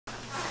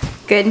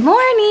Good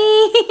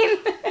morning!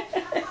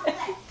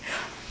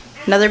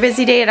 Another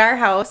busy day at our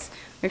house.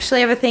 We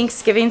actually have a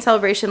Thanksgiving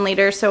celebration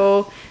later,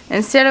 so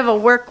instead of a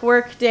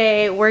work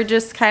day, we're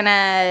just kind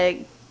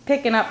of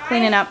picking up,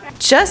 cleaning up.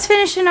 Just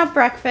finishing up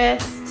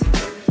breakfast.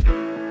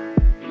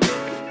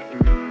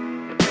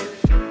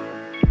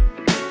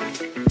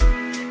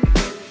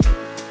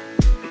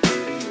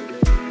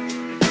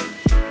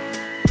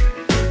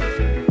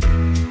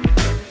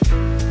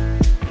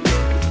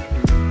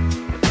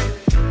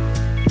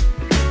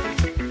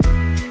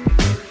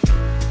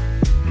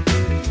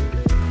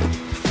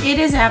 It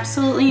is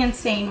absolutely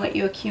insane what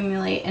you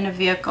accumulate in a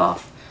vehicle.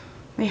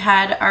 We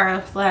had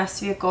our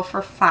last vehicle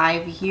for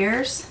 5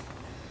 years,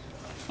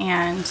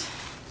 and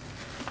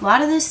a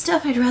lot of this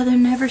stuff I'd rather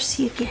never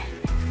see again.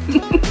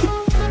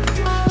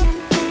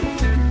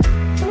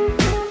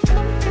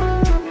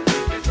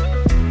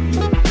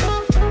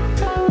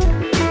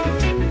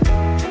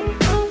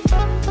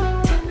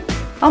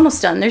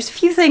 Almost done. There's a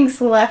few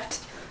things left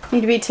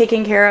need to be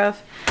taken care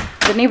of.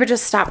 The neighbor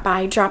just stopped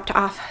by, dropped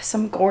off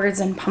some gourds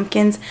and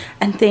pumpkins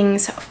and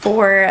things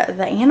for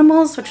the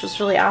animals, which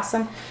was really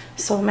awesome.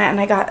 So Matt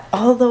and I got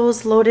all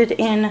those loaded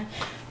in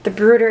the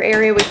brooder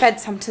area. We fed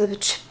some to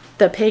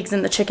the pigs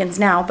and the chickens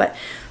now, but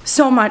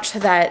so much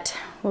that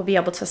we'll be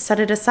able to set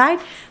it aside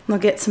and we'll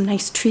get some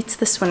nice treats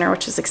this winter,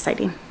 which is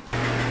exciting.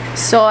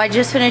 So I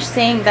just finished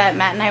saying that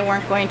Matt and I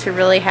weren't going to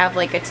really have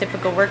like a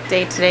typical work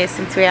day today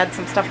since we had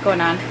some stuff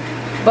going on.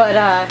 But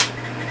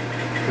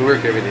we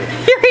work every day.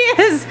 Here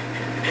he is!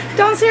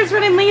 Downstairs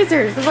running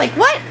lasers. I'm like,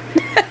 what?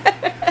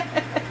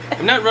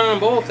 I'm not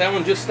running both. That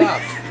one just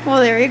stopped. Well,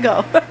 there you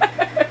go.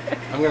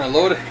 I'm gonna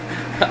load it.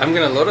 I'm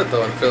gonna load it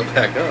though and fill it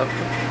back up.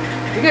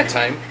 We got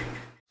time.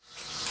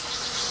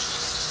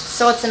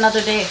 So it's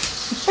another day.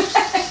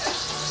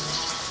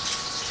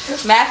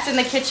 Matt's in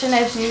the kitchen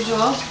as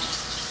usual,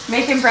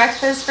 making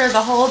breakfast for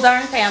the whole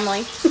darn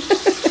family.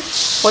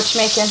 What you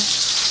making?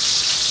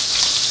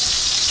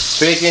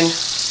 Bacon,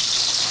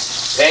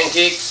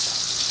 pancakes.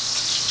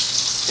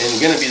 And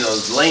gonna be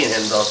those laying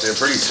hens out there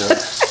pretty soon.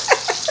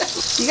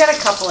 You got a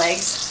couple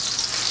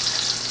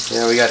eggs.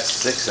 Yeah, we got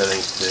 6 I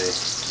think today.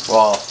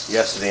 Well,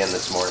 yesterday and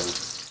this morning.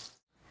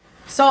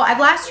 So I've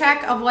lost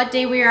track of what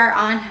day we are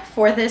on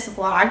for this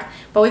vlog,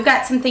 but we've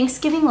got some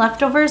Thanksgiving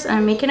leftovers and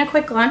I'm making a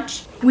quick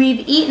lunch.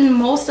 We've eaten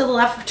most of the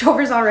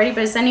leftovers already,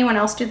 but does anyone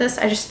else do this?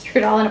 I just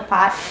threw it all in a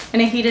pot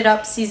and I heat it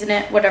up, season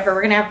it, whatever.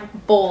 We're gonna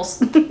have bowls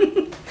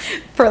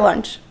for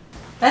lunch.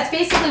 That's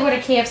basically what a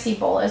KFC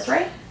bowl is,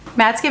 right?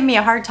 Matt's giving me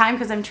a hard time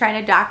because I'm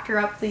trying to doctor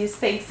up these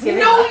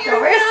Thanksgiving leftovers. No,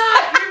 you're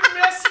not! You're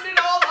messing it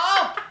all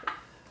up!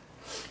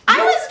 I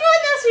was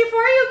doing this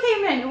before you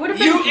came in. It would have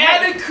been You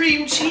added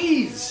cream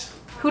cheese!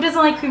 Who doesn't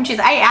like cream cheese?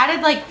 I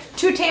added like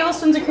 2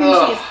 tablespoons of cream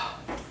cheese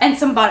and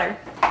some butter.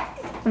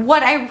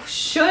 What I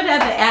should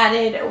have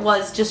added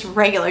was just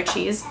regular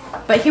cheese,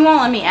 but he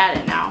won't let me add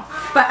it now.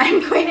 But I'm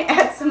going to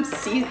add some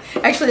seasoning.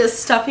 Actually, the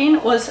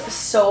stuffing was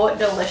so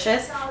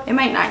delicious. It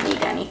might not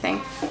need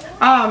anything.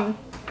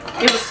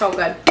 It was so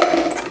good.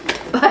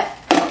 But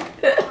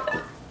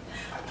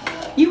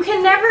you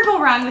can never go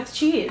wrong with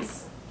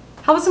cheese.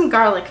 How about some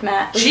garlic,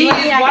 Matt? Cheese?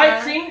 Why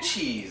cream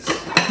cheese?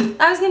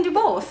 I was going to do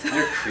both.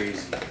 You're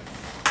crazy.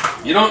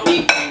 You don't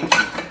need cream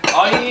cheese.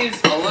 All you need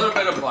is a little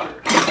bit of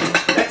butter.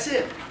 That's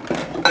it.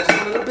 Just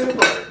a little bit of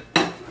butter.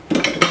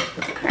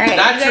 All right,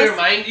 Not to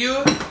remind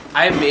you,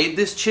 I made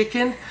this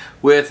chicken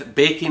with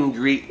bacon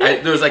grease.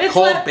 There was like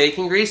cold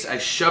bacon grease. I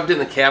shoved it in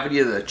the cavity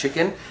of the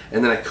chicken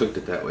and then I cooked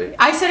it that way.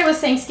 I said it was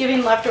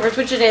Thanksgiving leftovers,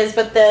 which it is,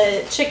 but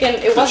the chicken,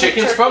 it wasn't The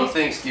chicken's turkey. from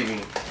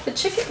Thanksgiving. The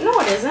chicken? No,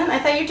 it isn't. I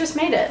thought you just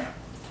made it.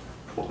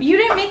 You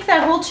didn't make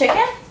that whole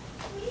chicken?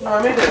 No,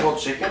 I made that whole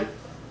chicken.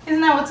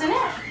 Isn't that what's in it?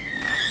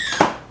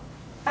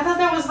 I thought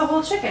that was the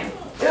whole chicken.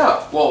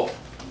 Yeah, well,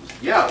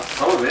 yeah,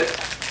 some of it.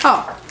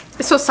 Oh,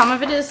 so some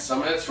of it is?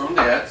 Some of it's from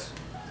Dad's.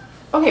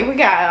 Okay, we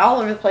got it all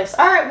over the place.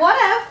 All right,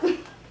 whatever.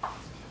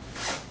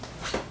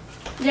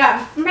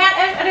 Yeah, Matt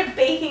added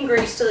bacon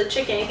grease to the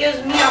chicken. It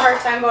gives me a hard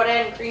time about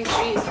adding cream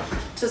cheese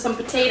to some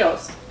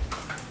potatoes.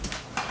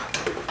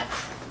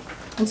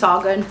 It's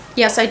all good.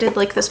 Yes, I did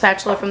like the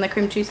spatula from the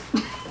cream cheese.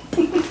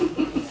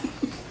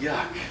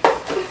 Yuck.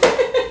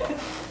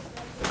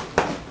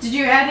 Did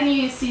you add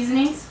any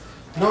seasonings?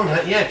 No,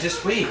 not yet.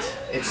 Just wait.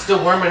 It's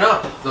still warming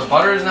up. The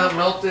butter is not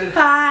melted.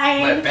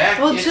 Fine. My back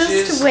we'll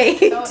itches. just wait.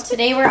 So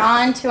today we're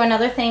on to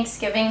another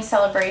Thanksgiving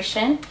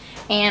celebration,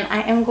 and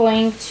I am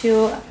going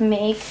to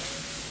make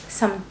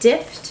some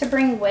dip to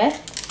bring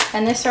with.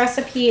 And this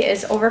recipe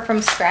is over from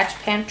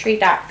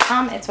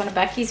scratchpantry.com. It's one of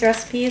Becky's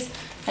recipes,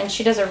 and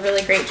she does a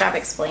really great job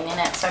explaining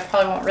it, so I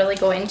probably won't really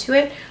go into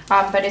it.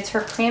 But it's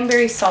her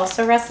cranberry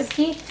salsa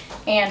recipe,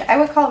 and I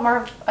would call it more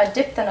of a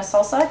dip than a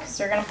salsa because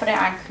we're going to put it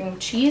on cream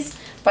cheese.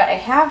 But I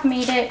have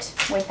made it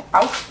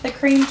without the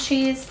cream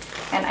cheese,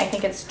 and I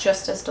think it's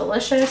just as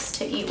delicious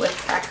to eat with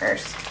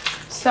crackers.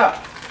 So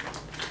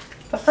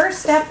the first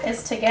step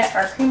is to get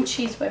our cream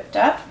cheese whipped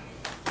up.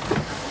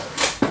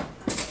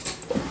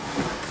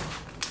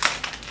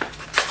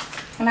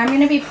 And I'm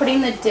going to be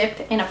putting the dip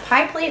in a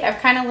pie plate. I've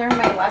kind of learned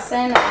my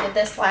lesson. I did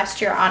this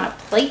last year on a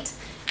plate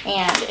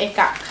and it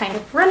got kind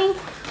of runny.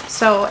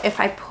 So if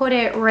I put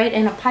it right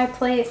in a pie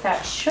plate,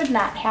 that should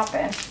not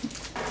happen.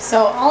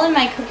 So all of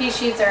my cookie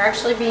sheets are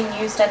actually being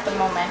used at the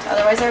moment.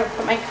 Otherwise I would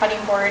put my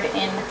cutting board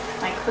in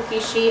my cookie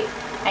sheet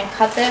and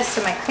cut this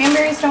so my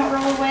cranberries don't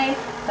roll away.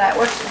 That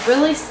works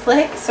really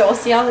slick, so we'll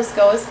see how this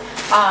goes.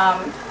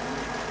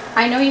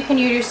 I know you can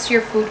use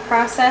your food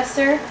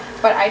processor,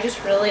 but I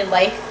just really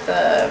like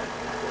the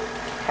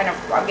kind of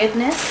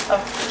ruggedness of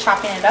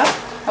chopping it up.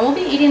 And we'll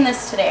be eating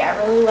this today. I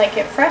really like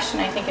it fresh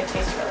and I think it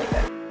tastes really good.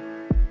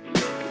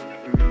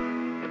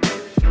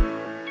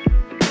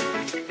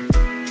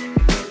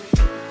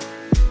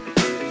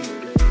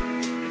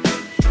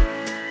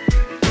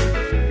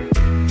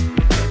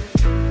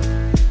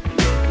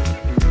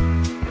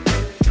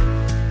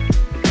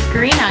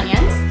 Green onions.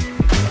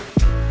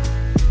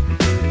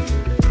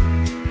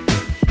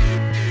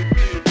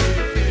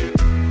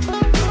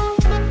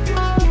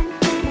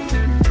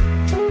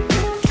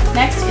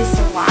 Next is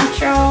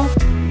cilantro.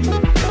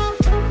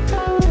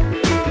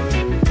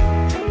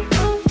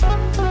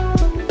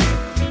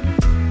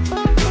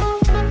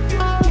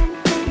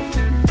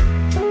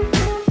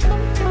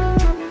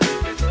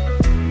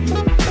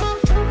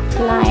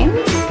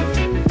 Limes.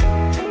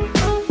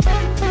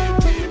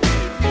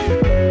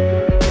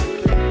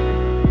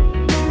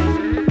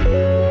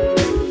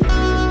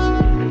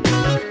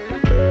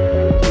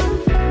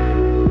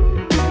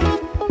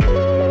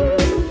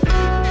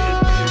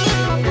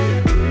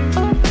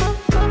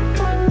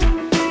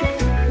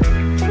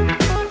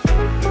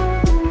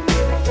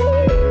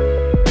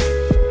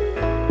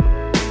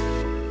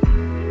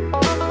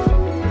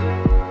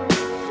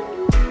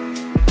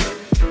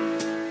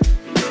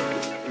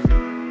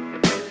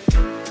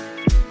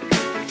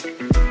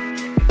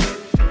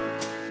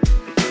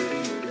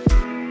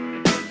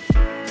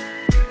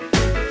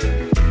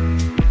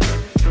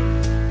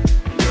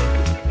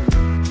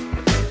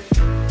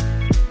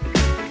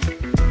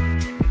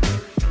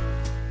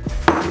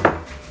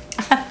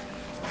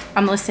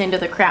 I'm listening to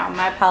the crown,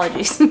 my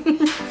apologies.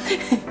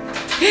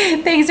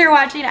 Thanks for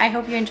watching. I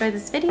hope you enjoyed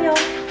this video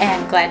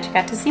and glad you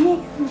got to see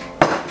me.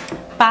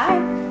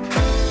 Bye.